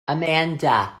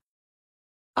Amanda.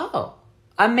 Oh,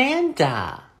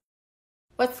 Amanda.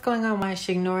 What's going on? Why is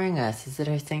she ignoring us? Is it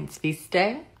her Saint's feast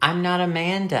day? I'm not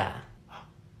Amanda.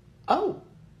 Oh,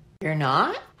 you're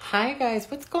not? Hi guys,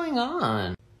 what's going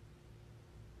on?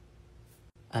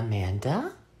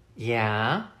 Amanda?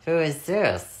 Yeah? Who is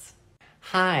this?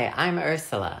 Hi, I'm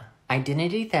Ursula.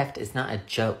 Identity theft is not a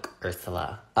joke,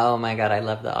 Ursula. Oh my god, I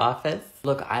love The Office.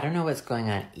 Look, I don't know what's going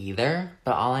on either,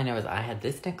 but all I know is I had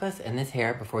this necklace and this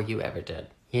hair before you ever did.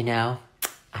 You know,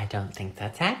 I don't think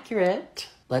that's accurate.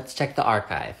 Let's check the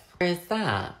archive. Where is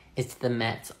that? It's the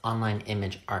Met's online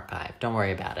image archive. Don't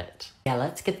worry about it. Yeah,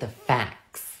 let's get the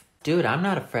facts. Dude, I'm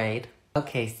not afraid.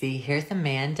 Okay, see, here's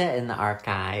Amanda in the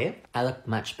archive. I look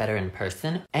much better in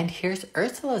person. And here's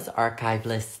Ursula's archive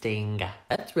listing.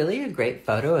 That's really a great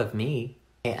photo of me.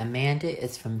 Okay, Amanda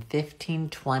is from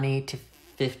 1520 to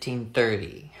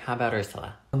 1530. How about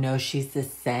Ursula? Oh no, she's the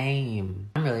same.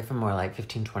 I'm really from more like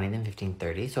 1520 than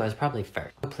 1530, so I was probably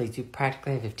first. Oh please, you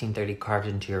practically have 1530 carved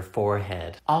into your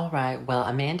forehead. All right, well,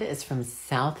 Amanda is from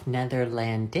South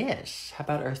Netherlandish. How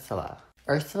about Ursula?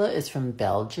 Ursula is from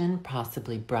Belgium,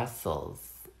 possibly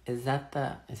Brussels. Is that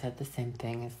the same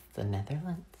thing as the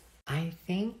Netherlands? I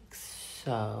think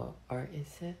so. Or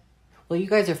is it? Well, you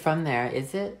guys are from there,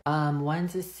 is it?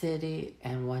 One's a city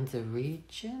and one's a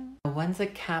region? One's a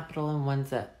capital and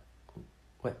one's a...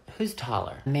 What? Who's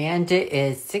taller? Amanda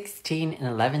is 16 and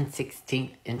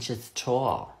 11/16 inches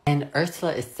tall. And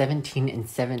Ursula is 17 and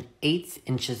 7/8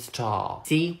 inches tall.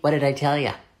 See? What did I tell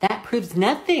ya? That proves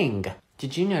nothing!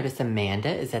 Did you notice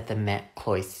Amanda is at the Met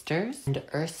Cloisters? And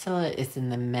Ursula is in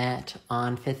the Met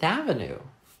on 5th Avenue.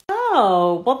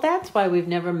 Oh, well that's why we've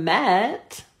never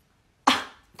met.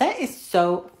 That is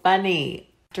so funny.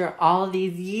 After all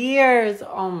these years,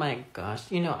 oh my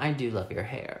gosh. You know, I do love your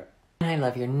hair. And I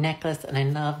love your necklace, and I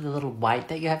love the little white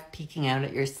that you have peeking out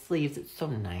at your sleeves. It's so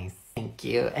nice. Thank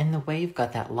you. And the way you've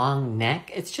got that long neck,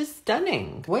 it's just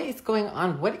stunning. What is going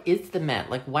on? What is the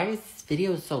Met? Like, why is this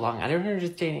video so long? I don't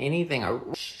understand anything.